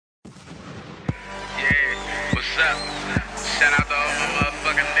up? Shout out to all my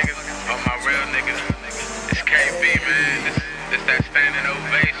motherfucking niggas, all my real niggas. It's KB, man. This that Standin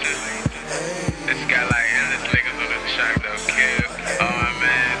Ovation. This got like endless niggas on this track though. Kill. Oh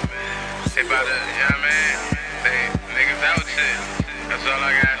man. They about to, you know what I mean? They niggas out shit. That's all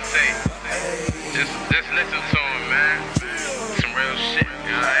I gotta say. Just listen to them, man. Some real shit,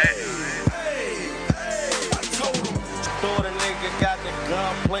 you know what I mean? Thought a nigga got the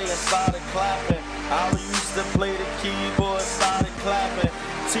gunplay and started clapping. I used to play the keyboard, started clapping.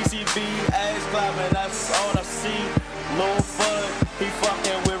 TCB, ass clapping, that's all I see. Lil Fud, he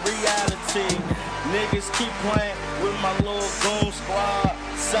fucking with reality. Niggas keep playing with my little goon squad.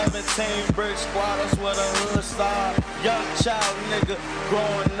 17 brick squad, that's where the hood started. Young child nigga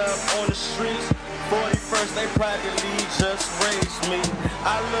growing up on the streets. 41st, they practically just raised me.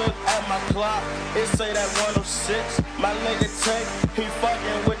 I look at my clock, it say that 106. My nigga Tiek, he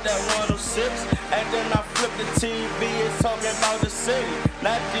fucking with that 106. And then I flip the TV, it's talking about the city.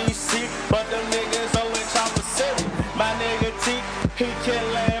 Not DC, but them niggas over in Chopper City. My nigga Tiek, he kill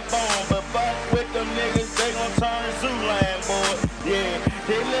Lambone. But fuck with them niggas, they gon' turn Zooland, boy. Yeah,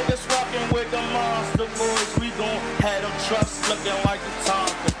 they niggas fucking with the monster boys. We gon' have them trucks looking like the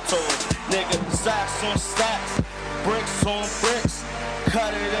Tonka toy. Nigga, stacks on stacks, bricks on bricks.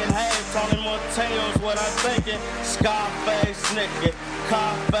 Cut it in half, Tony Montano's what I'm thinking. Scarface nigga,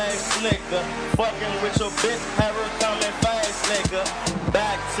 Carface nigga. Fucking with your bitch, have her coming fast nigga.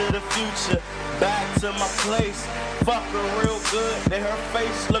 Back to the future, back to my place. Fuck her real good, then her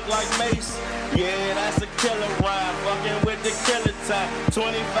face look like Mace. Yeah, that's a killer rhyme, fucking with the killer time.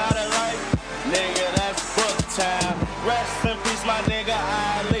 25 to life, nigga, that's book time. Rest in peace, my nigga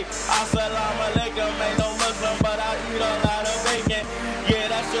Ali. Assalamu alaikum, ain't no Muslim, but I eat a lot of bacon. Yeah,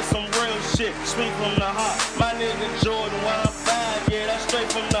 that's just some real shit, straight from the heart. My nigga Jordan 1-5, yeah, that's straight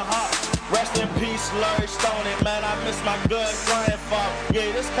from the heart. Rest in peace, Larry Stoney, man, I miss my good grandfather.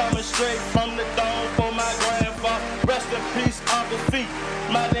 Yeah, this coming straight from the dome for my grandfather. Rest in peace, Uncle Feet,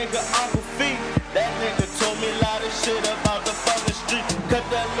 my nigga Uncle Feet. That nigga told me a lot of shit about the fucking street. Cut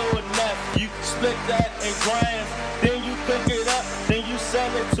that little nephew, split that in grams. Then you cook it up, then you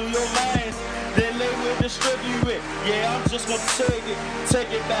sell it to your mans. Then they will distribute it. Yeah, I'm just gonna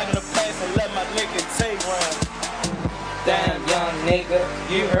take it back in the past and let my nigga take round. Damn young nigga,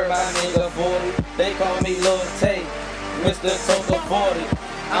 you heard my nigga 40. They call me Lil Tiek, Mr. Total 40.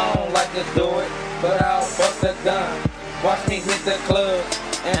 I don't like to do it, but I'll bust a gun. Watch me hit the club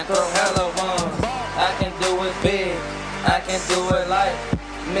and throw hella ones. I can do it big, I can do it like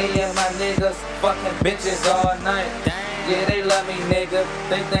me and my niggas fucking bitches all night. Yeah, they love me, nigga,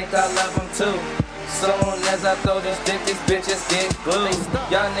 they think I love them too. Soon as I throw this dick, these bitches get glued.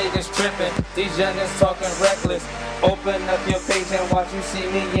 Y'all niggas tripping, these youngins talking reckless. Open up your page and watch you see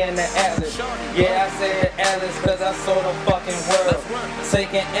me in the atlas. Yeah, I said atlas cause I saw the fucking world.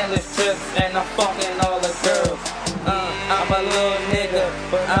 Taking endless trips and I'm fucking all the girls. I'm a little nigga,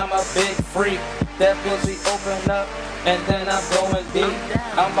 but I'm a big freak. That pussy open up and then I'm going deep.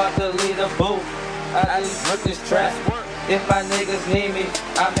 I'm about to lead a booth, I just rip this track. If my niggas need me,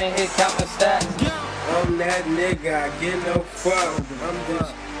 I'm in here counting stacks. I'm that nigga, I get no fuck. I'm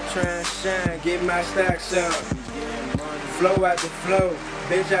just trying to shine, get my stacks up. Flow out the flow,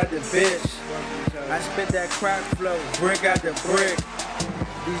 bitch out the bitch. I spit that crack flow, brick out the brick.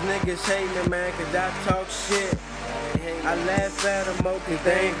 These niggas hating man, cause I talk shit. I laugh at them more cause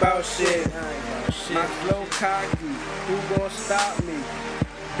they ain't bout shit. My flow cocky, who gon' stop me?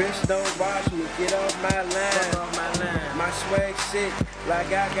 Bitch don't watch me, get off my line. My swag sick, like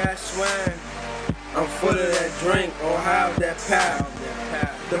I got swine. I'm full of that drink, or how that pop.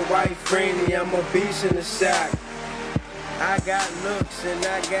 The white Franny, I'm a beast in the sack. I got looks and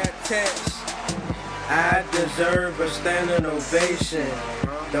I got text. I deserve a standing ovation.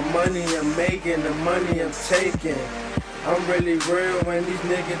 The money I'm making, the money I'm taking. I'm really real when these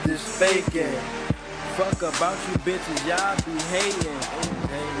niggas just faking. Fuck about you bitches, y'all be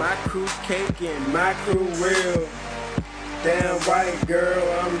hating. My crew caking, my crew real. Damn white girl,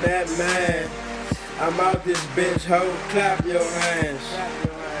 I'm that man. I'm out this bitch, ho, clap your hands.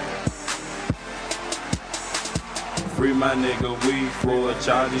 Free my nigga weed for a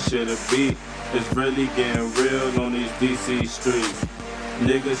Charlie shoulda beat. It's really getting real on these DC streets.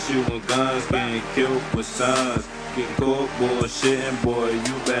 Niggas shooting guns, getting killed with sons. Getting caught bullshitting, boy,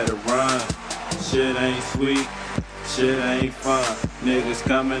 you better run. Shit ain't sweet, shit ain't fun. Niggas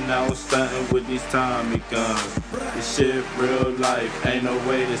coming out stunting with these Tommy guns. This shit real life, ain't no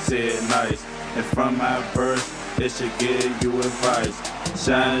way to say it nice. And from my verse, it should give you advice.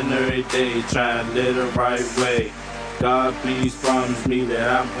 Shining every day, trying to live the right way. God, please promise me that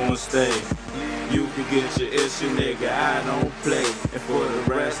I'm gonna stay. You can get your issue, nigga, I don't play. And for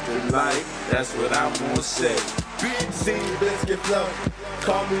the rest of life, that's what I'm gonna say. See biscuit flow,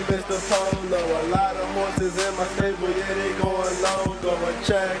 call me Mr. Polo. A lot of horses in my stable, yeah, they going low. Go and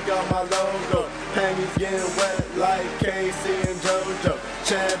check out my logo. Panties getting wet like Casey and JoJo.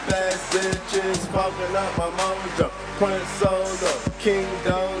 Champ-ass bitches fucking up my mojo. Prince Solo, King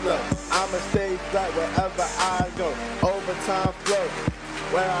Dolo. I'ma stay flat wherever I go. Overtime flow,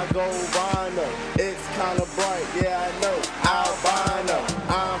 where I go rhino. It's kinda bright, yeah I know. Albino,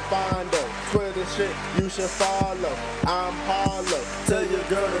 I'm fine though. Twitter shit, you should follow. I'm Harlow, tell your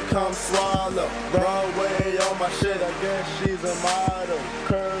girl to come swallow. Runway on my shit, I guess she's a model.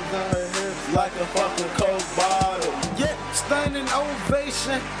 Curves on her hips like a fucking Coke bottle. Yeah, Standin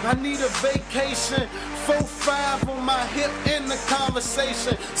Ovation, I need a vacation. 4-5 on my hip in the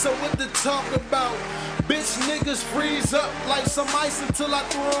conversation. So what to talk about? Bitch niggas freeze up like some ice until I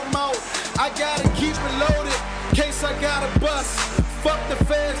throw them out. I gotta keep it loaded, case I gotta bust. Fuck the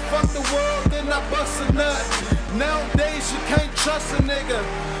feds, fuck the world, then I bust a nut. Nowadays you can't trust a nigga,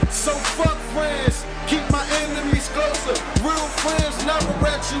 so fuck friends, keep my enemies closer. Real friends never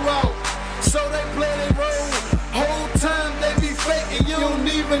rat you out, so they play their role. Whole time they be faking, you don't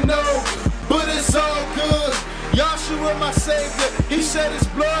even know, but it's all good. Yahshua my savior, he shed his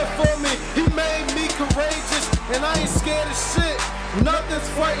blood for me, he made me courageous, and I ain't scared of shit, nothing's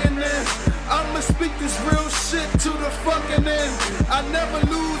frightening. I'ma speak this real shit to the fucking end. I never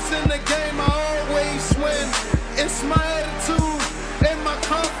lose in the game, I always win. It's my attitude and my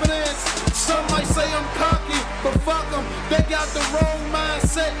confidence. Some might say I'm cocky, but fuck them, they got the wrong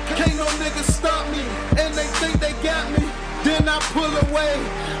mindset. Can't no nigga stop me, and they think they got me. Then I pull away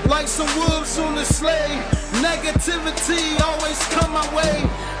like some wolves on the sleigh. Negativity always come my way,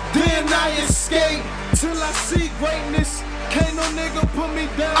 then I escape till I see greatness. Can't no nigga put me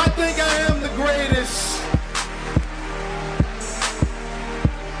down, I think I am the greatest.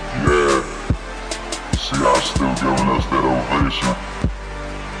 Yeah, see y'all still giving us that ovation.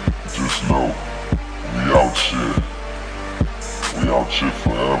 Just know, we out shit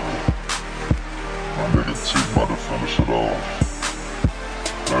forever. My nigga Tiek about to finish it off.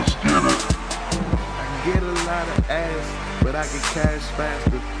 Let's get it. I get a lot of ass, but I get cash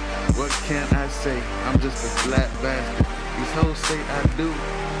faster. What can I say? I'm just a flat bastard. These hoes say I do,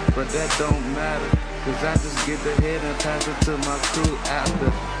 but that don't matter, cause I just get the head and pass it to my crew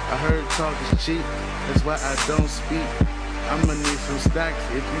after. I heard talk is cheap, that's why I don't speak. I'ma need some stacks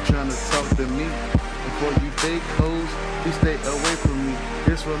if you tryna talk to me. And for you fake hoes, please stay away from me.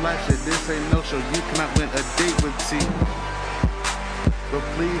 This real life shit, this ain't no show. You cannot win a date with T, but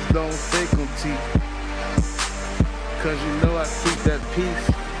please don't fake on T, cause you know I keep that peace.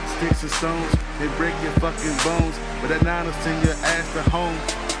 Sticks and stones, they break your fucking bones, but that 9'll send your ass to home.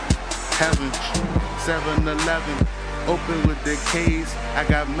 Heaven, 7-Eleven, open with the K's. I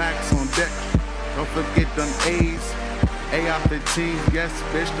got Max on deck, don't forget them A's. AR-15s, yes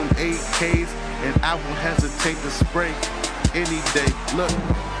bitch, them 8Ks, and I won't hesitate to spray any day. Look,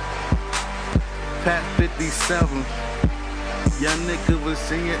 Pat 57, young nigga was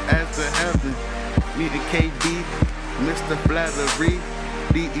singing as to heaven. Me and KB, Mr. Flattery,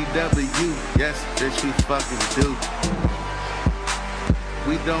 DEW, yes, bitch, we fucking do.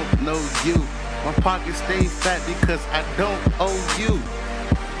 We don't know you. My pocket stay fat because I don't owe you.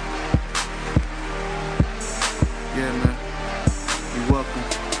 Yeah, man, you're welcome.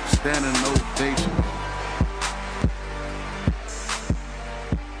 Standin